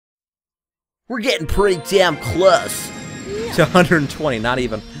We're getting pretty damn close to 120, not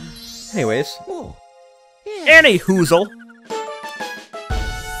even. Anyways. Any hoozle.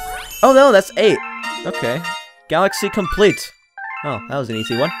 Oh no, that's 8. Okay. Galaxy complete. Oh, that was an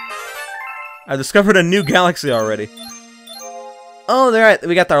easy one. I discovered a new galaxy already. Oh, alright,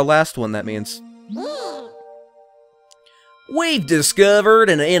 we got our last one, that means. We've discovered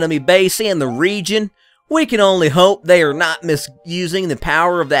an enemy base in the region. We can only hope they are not misusing the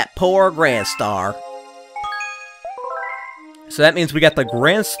power of that poor Grand Star. So that means we got the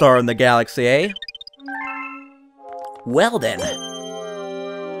Grand Star in the galaxy, eh? Well then.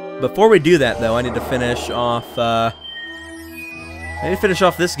 Before we do that, though, I need to finish off,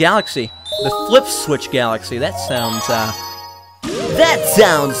 this galaxy. The Flip Switch Galaxy. That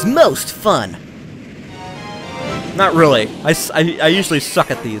sounds most fun. Not really. I usually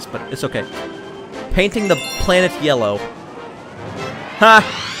suck at these, but it's okay. Painting the planet yellow. Ha!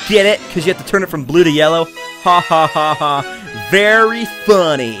 Get it? Because you have to turn it from blue to yellow? Ha ha ha ha. Very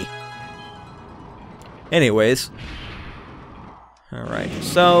funny. Anyways. Alright,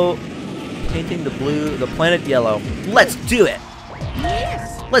 so painting the planet yellow. Let's do it!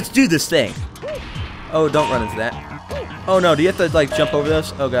 Let's do this thing! Oh, don't run into that. Oh no, do you have to like jump over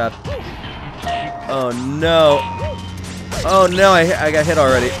this? Oh god. Oh no. Oh no, I got hit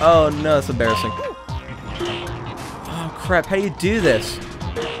already. Oh no, that's embarrassing. Oh crap, how do you do this?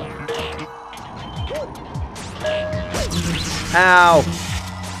 Ow!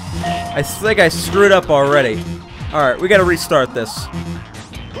 I think I screwed up already. Alright, we gotta restart this.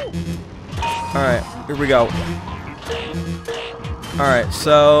 Alright, here we go. Alright,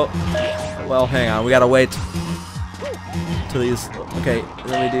 so... Well, hang on, we gotta wait till these... Okay,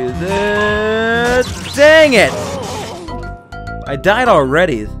 let me do this... Dang it! I died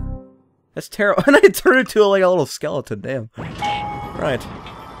already. That's terrible. And I turned into like a little skeleton, damn. Right.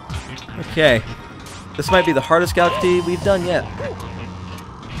 Okay. This might be the hardest galaxy we've done yet.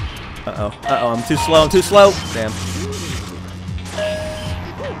 Uh-oh. Uh-oh, I'm too slow, Damn.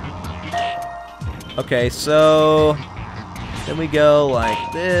 Okay, so... Then we go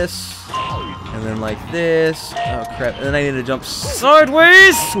like this. And then like this. Oh, crap. And then I need to jump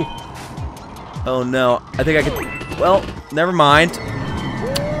sideways! Oh, no. I think I could... Well, never mind.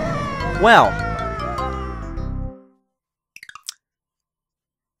 Well.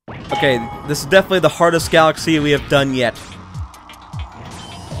 Okay, this is definitely the hardest galaxy we have done yet.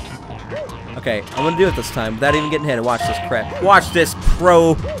 Okay, I'm gonna do it this time without even getting hit. Watch this crap. Watch this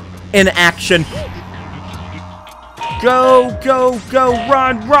pro in action. Go, go, go,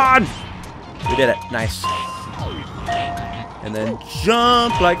 run, run! We did it. Nice. And then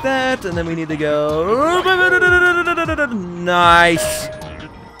jump like that, and then we need to go... Nice!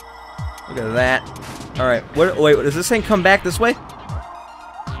 Look at that. Alright, wait, does this thing come back this way?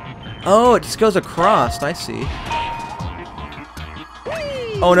 Oh, it just goes across. I see.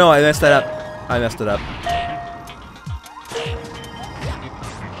 Oh no, I messed that up. I messed it up.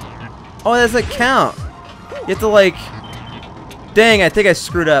 Oh, that doesn't count. You have to like... Dang, I think I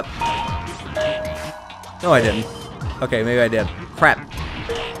screwed up. No, I didn't. Okay, maybe I did. Crap.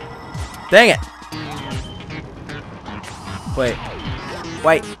 Dang it. Wait.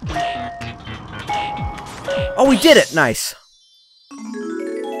 Wait. Oh, we did it! Nice.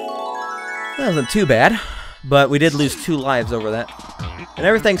 That wasn't too bad. But we did lose 2 lives over that. And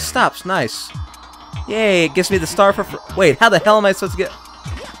everything stops. Nice. Yay, it gives me the star for... Wait, how the hell am I supposed to get...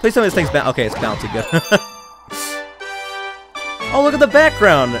 Please tell me this thing's okay, it's bouncing good. Oh, look at the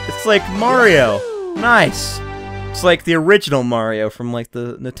background! It's like Mario! Nice! It's like the original Mario from, like,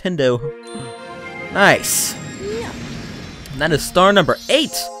 the Nintendo. Nice! And that is star number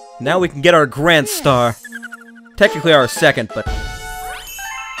 8! Now we can get our Grand Star. Technically our second, but...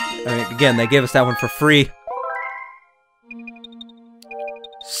 I mean, again, they gave us that one for free.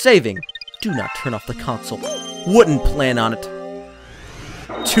 Saving. Do not turn off the console. Wouldn't plan on it.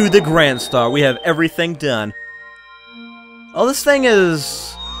 To the Grand Star. We have everything done. Oh, this thing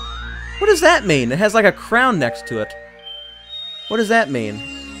is... What does that mean? It has like a crown next to it. What does that mean?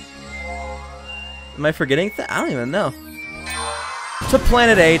 Am I forgetting I don't even know. To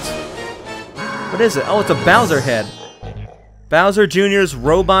Planet 8. What is it? Oh, it's a Bowser head. Bowser Jr.'s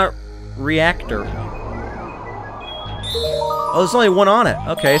robot reactor. Oh, there's only one on it.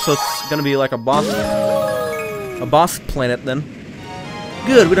 Okay, so it's gonna be like a boss planet then.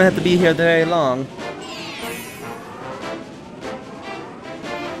 Good, we don't have to be here very long.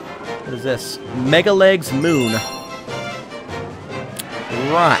 What is this? Megaleg's Moon.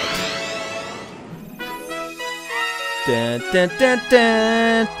 Right. Dun, dun, dun,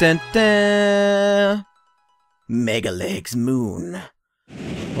 dun, dun, dun. Megaleg's Moon.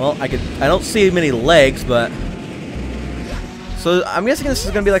 Well, I don't see many legs, but... So, I'm guessing this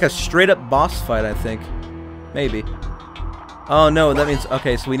is gonna be like a straight-up boss fight, I think. Maybe. Oh, no, that means...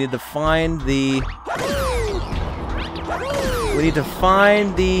 Okay, so we need to find the... We need to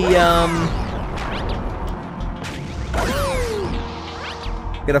find the,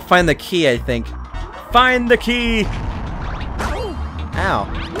 Gotta find the key, I think. Find the key! Ow.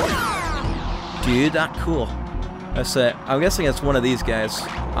 Dude, not cool. I'm guessing it's one of these guys,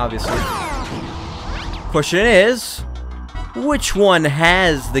 obviously. Question is, which one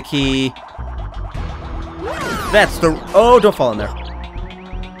has the key? That's the... Oh, don't fall in there.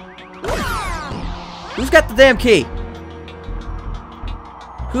 Who's got the damn key?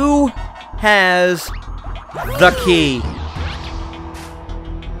 Who has the key?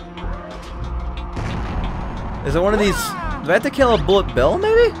 Is it one of these... Do I have to kill a bullet bill,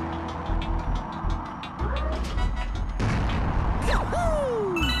 maybe?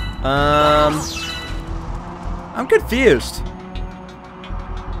 I'm confused.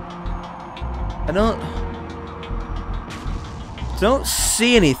 I don't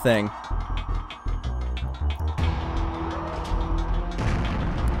see anything.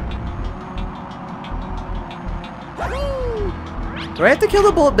 Do I have to kill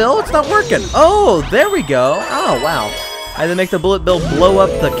the bullet bill? It's not working. Oh, there we go. Oh, wow. I had to make the bullet bill blow up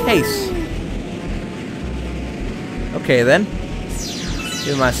the case. Okay, then.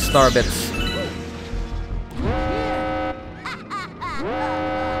 Give me my star bits.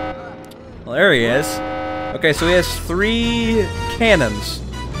 Well, there he is. Okay, so he has 3 cannons.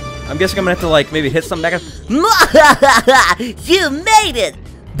 I'm guessing I'm gonna have to, like, maybe hit something back up. You made it!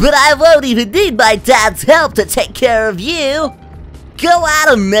 But I won't even need my dad's help to take care of you! Go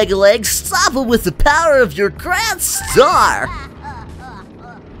at him, Mega Leg! Stop him with the power of your Grand Star! I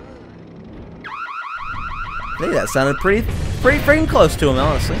think that sounded pretty freaking close to him,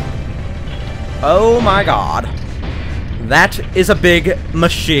 honestly. Oh my god. That is a big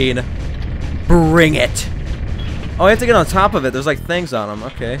machine. Bring it. Oh, I have to get on top of it. There's like things on them.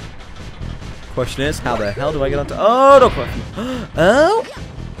 Okay. Question is, how the hell do I get on top? Oh, no question. Oh!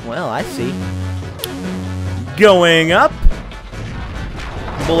 Well, I see. Going up.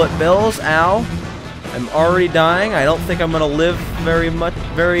 Bullet bills. Ow. I'm already dying. I don't think I'm gonna live very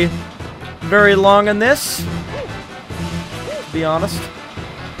long in this. To be honest.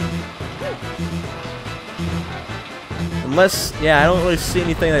 Unless, yeah, I don't really see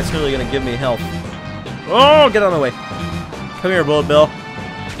anything that's really gonna give me health. Oh, get out of the way. Come here, bullet bill.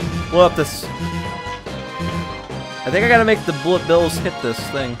 Blow up this. I think I gotta make the bullet bills hit this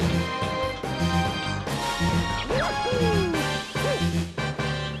thing.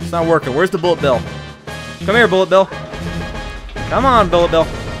 It's not working. Where's the bullet bill? Come here, bullet bill. Come on, bullet bill.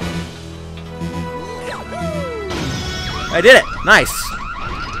 I did it. Nice.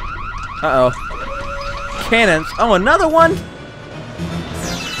 Uh-oh. Cannons. Oh, another one?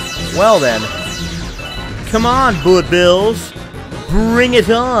 Well then. Come on, bullet bills. Bring it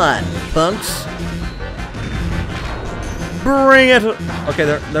on, punks. Bring it. Okay,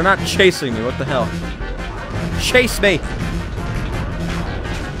 they're not chasing me. What the hell? Chase me.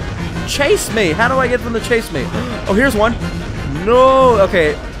 Chase me. How do I get them to chase me? Oh, here's one. No.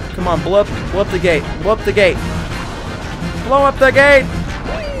 Okay. Come on, blow up the gate. Blow up the gate. Blow up the gate.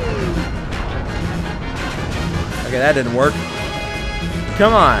 Okay, that didn't work.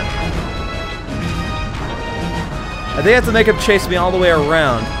 Come on. I think I have to make him chase me all the way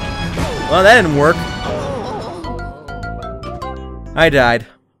around. Well, that didn't work. I died.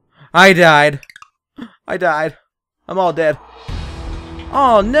 I died. I died. I'm all dead.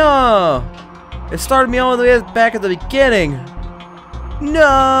 Oh, no! It started me all the way back at the beginning. No!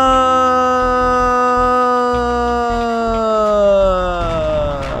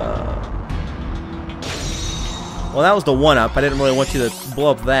 Well, that was the one-up. I didn't really want you to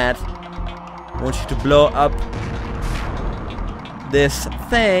blow up that. I want you to blow up this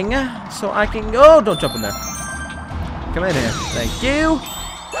thing so I can go. Oh, don't jump in there. Come in here. Thank you.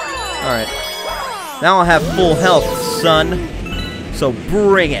 Alright. Now I'll have full health, son. So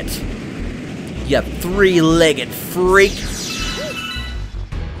bring it. You three-legged freak.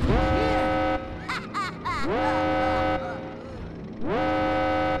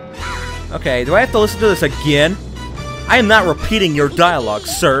 Okay, do I have to listen to this again? I am not repeating your dialogue,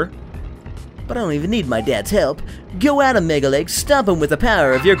 sir. But I don't even need my dad's help. Go at him, Mega Leg. Stomp him with the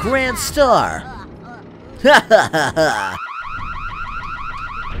power of your Grand Star. Ha ha ha ha.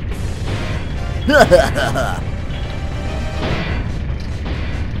 Ha ha ha ha.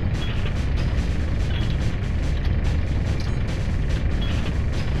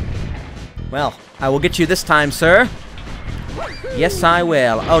 Well, I will get you this time, sir. Yes, I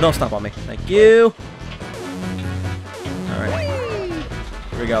will. Oh, don't stomp on me. Thank you. Alright.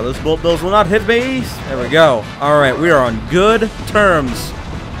 Here we go. Those bullet bills will not hit me. There we go. Alright, we are on good terms.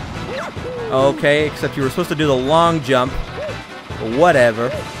 Okay, except you were supposed to do the long jump. But whatever.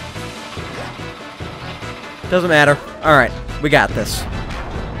 Doesn't matter. Alright, we got this.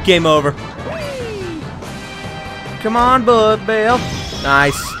 Game over. Come on, bullet bill.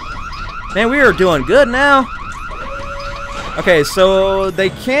 Nice. Man, we are doing good now. Okay, so they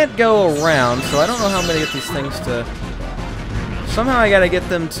can't go around, so I don't know how I'm gonna get these things to... Somehow I gotta get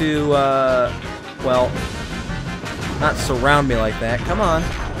them to, well, not surround me like that. Come on.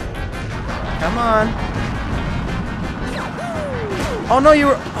 Come on. Oh, no, you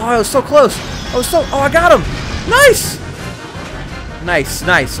were... Oh, I was so close. Oh, I got him. Nice! Nice,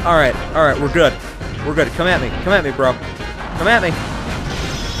 nice. Alright, we're good. We're good. Come at me, bro. Come at me.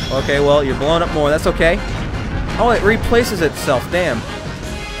 Okay, well, you're blowing up more. That's okay. Oh, it replaces itself. Damn.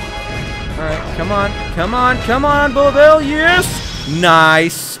 Alright, come on. Come on, Bullet Bill. Yes!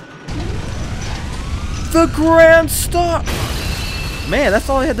 Nice. The Grand Star. Man, that's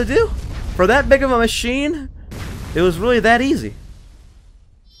all I had to do? For that big of a machine? It was really that easy.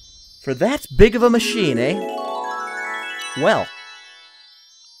 For that big of a machine, eh? Well.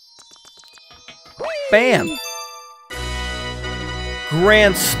 Bam!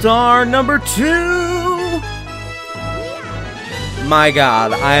 Grand Star number 2! My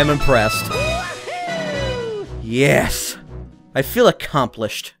god, I am impressed. Yes! I feel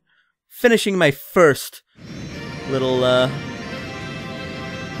accomplished. Finishing my first little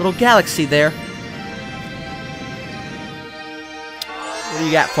galaxy there. What do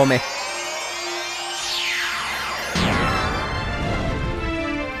you got for me?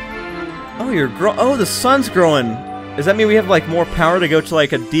 Oh, the sun's growing. Does that mean we have, like, more power to go to,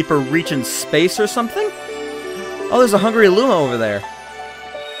 like, a deeper reach in space or something? Oh, there's a hungry Luma over there.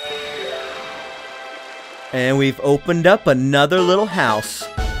 And we've opened up another little house.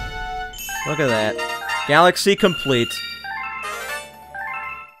 Look at that. Galaxy complete.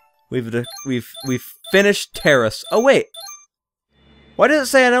 We've finished Terrace. Oh, wait. Why does it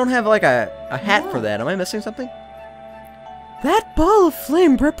say I don't have, like, a hat for that? Am I missing something? That ball of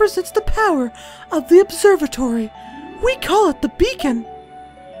flame represents the power of the observatory. We call it the beacon.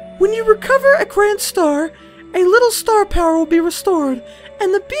 When you recover a grand star, a little star power will be restored,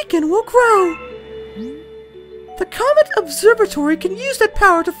 and the beacon will grow. The Comet Observatory can use that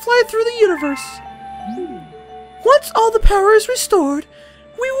power to fly through the universe. Once all the power is restored,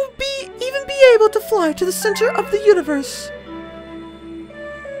 we will even be able to fly to the center of the universe.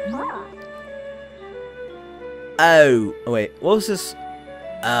 Oh, wait, what was this?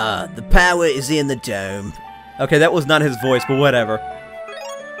 The power is in the dome. Okay, that was not his voice, but whatever.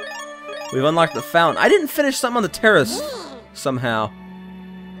 We've unlocked the fountain. I didn't finish something on the terrace, somehow.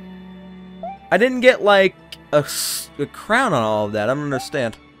 I didn't get, like, a crown on all of that. I don't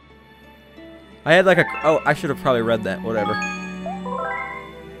understand. I had, like, oh, I should have probably read that. Whatever.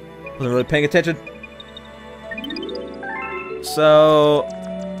 Wasn't really paying attention. So...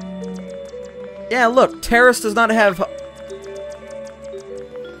 yeah, look, Terrace does not have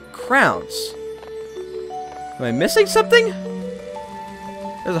crowns. Am I missing something?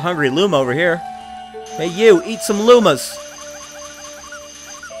 There's a hungry Luma over here. Hey, you, eat some Lumas.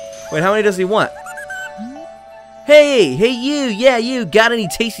 Wait, how many does he want? Hey, you, yeah, you, got any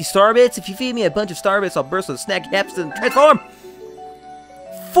tasty star bits? If you feed me a bunch of star bits, I'll burst with snack caps and transform.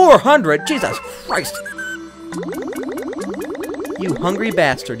 400? Jesus Christ. You hungry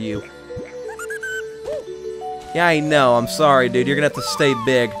bastard, you. Yeah, I know. I'm sorry, dude. You're gonna have to stay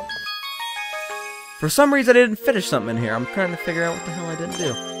big. For some reason, I didn't finish something in here. I'm trying to figure out what the hell I didn't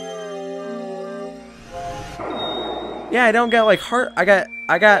do. Yeah, I don't got, like, heart... I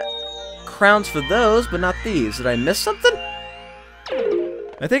got crowns for those, but not these. Did I miss something?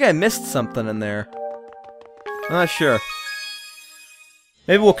 I think I missed something in there. I'm not sure.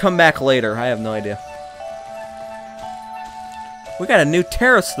 Maybe we'll come back later. I have no idea. We got a new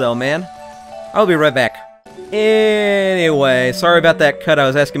terrace, though, man. I'll be right back. Anyway, sorry about that cut. I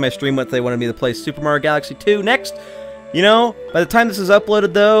was asking my stream what they wanted me to play Super Mario Galaxy 2 next. You know, by the time this is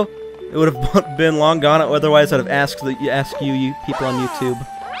uploaded, though, it would have been long gone. Otherwise, I'd have asked you people on YouTube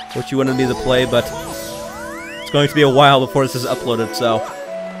what you wanted me to play, but it's going to be a while before this is uploaded, so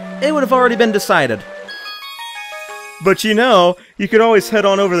it would have already been decided. But you know, you could always head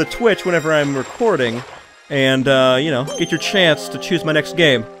on over to Twitch whenever I'm recording and, you know, get your chance to choose my next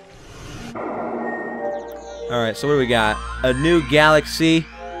game. Alright, so what do we got? A new galaxy.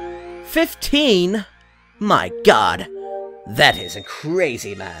 15? My god. That is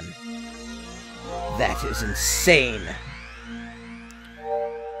crazy, man. That is insane.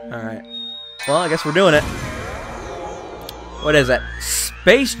 Alright. Well, I guess we're doing it. What is that?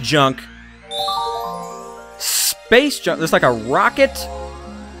 Space junk. Space junk. There's like a rocket,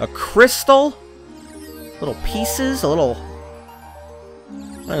 a crystal, little pieces, a little... I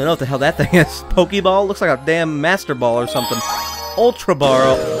don't even know what the hell that thing is. Pokeball? Looks like a damn Master Ball or something. Ultra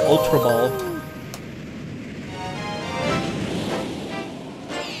Ball. Ultra Ball.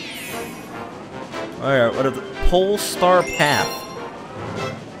 Alright, what is it? Pole Star Path.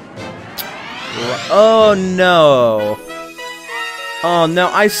 Oh no! Oh no,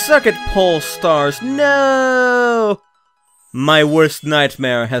 I suck at pole stars. No! My worst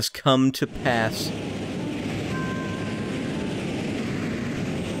nightmare has come to pass.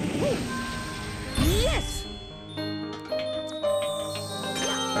 Yes.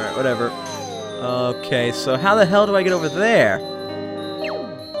 Alright, whatever. Okay, so how the hell do I get over there?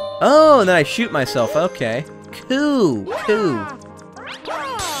 Oh, and then I shoot myself. Okay. Cool. Cool.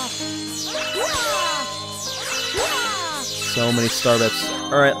 So many star bits.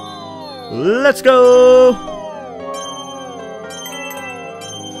 Alright. Let's go!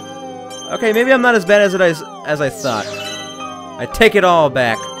 Okay, maybe I'm not as bad as I thought. I take it all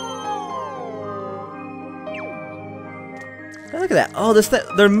back. Hey, look at that. Oh,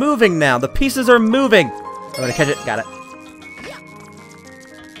 they're moving now. The pieces are moving. I'm gonna catch it. Got it.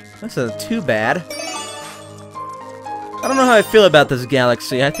 This isn't too bad. I don't know how I feel about this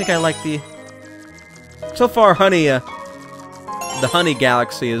galaxy. I think I like the... So far, the Honey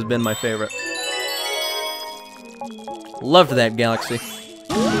Galaxy has been my favorite. Loved that galaxy.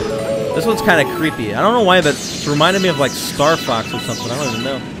 This one's kind of creepy. I don't know why, but it's reminded me of like Star Fox or something. I don't even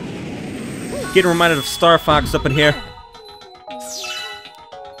know. Getting reminded of Star Fox up in here.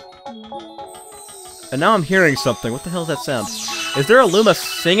 And now I'm hearing something. What the hell is that sound? Is there a Luma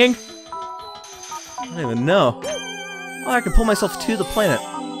singing? I don't even know. Oh, I can pull myself to the planet.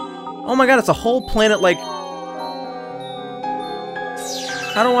 Oh my god, it's a whole planet like...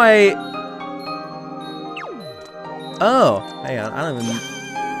 How do I... Oh, hang on, I don't even...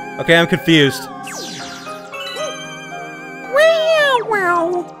 Okay, I'm confused.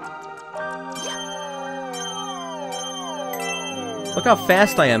 Look how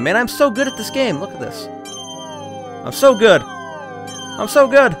fast I am. Man, I'm so good at this game. Look at this. I'm so good. I'm so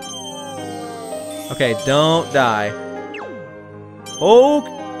good. Okay, don't die. Oh,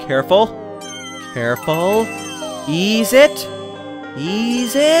 careful. Careful. Ease it.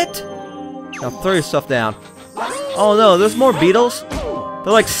 Ease it. Now throw yourself down. Oh no, there's more beetles.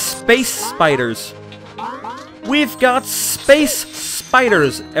 They're like space spiders. We've got space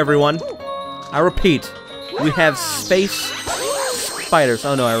spiders, everyone. I repeat, we have space spiders.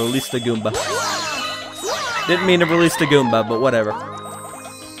 Oh no, I released the Goomba. Didn't mean to release the Goomba, but whatever.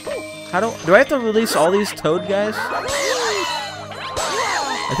 Do I have to release all these toad guys? I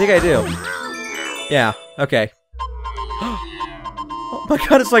think I do. Yeah, okay. Oh my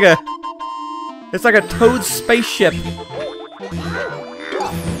god, it's like a toad spaceship.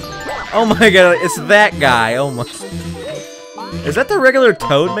 Oh my god, it's that guy. Oh my. Is that the regular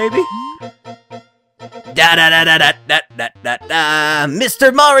toad, maybe? Da da da da da da da da da.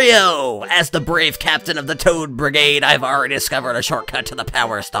 Mr. Mario! As the brave captain of the Toad Brigade, I've already discovered a shortcut to the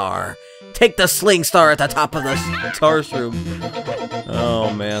Power Star. Take the Sling Star at the top of the Guitar's room.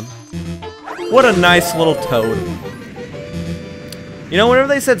 Oh man. What a nice little toad. You know, whenever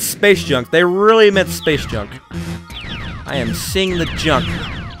they said space junk, they really meant space junk. I am seeing the junk.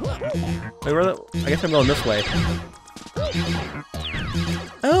 Wait, I guess I'm going this way.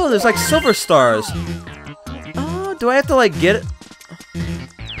 Oh, there's like silver stars. Oh, do I have to like get it?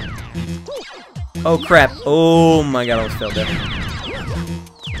 Oh crap. Oh my god, I almost failed there.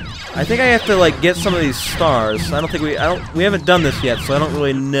 I think I have to like get some of these stars. I don't think we haven't done this yet, so I don't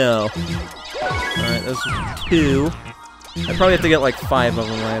really know. Alright, there's 2. I probably have to get like 5 of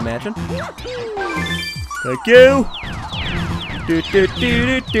them, I imagine. Thank you!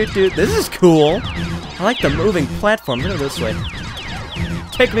 This is cool! I like the moving platform. Look at this way.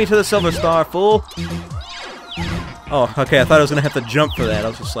 Take me to the silver star, fool! Oh, okay, I thought I was gonna have to jump for that. I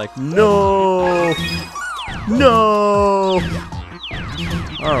was just like, no! No!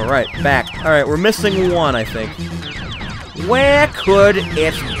 Alright, back. Alright, we're missing 1, I think. Where could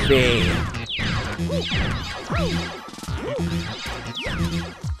it be?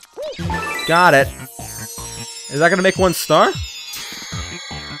 Got it. Is that gonna make 1 star?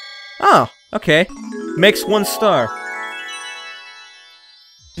 Oh, okay. Makes 1 star.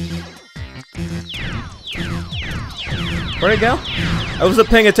 Where'd it go? I wasn't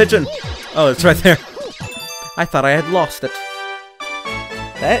paying attention. Oh, it's right there. I thought I had lost it.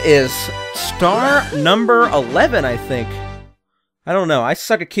 That is star number 11, I think. I don't know. I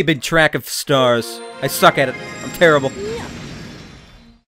suck at keeping track of stars. I suck at it. I'm terrible.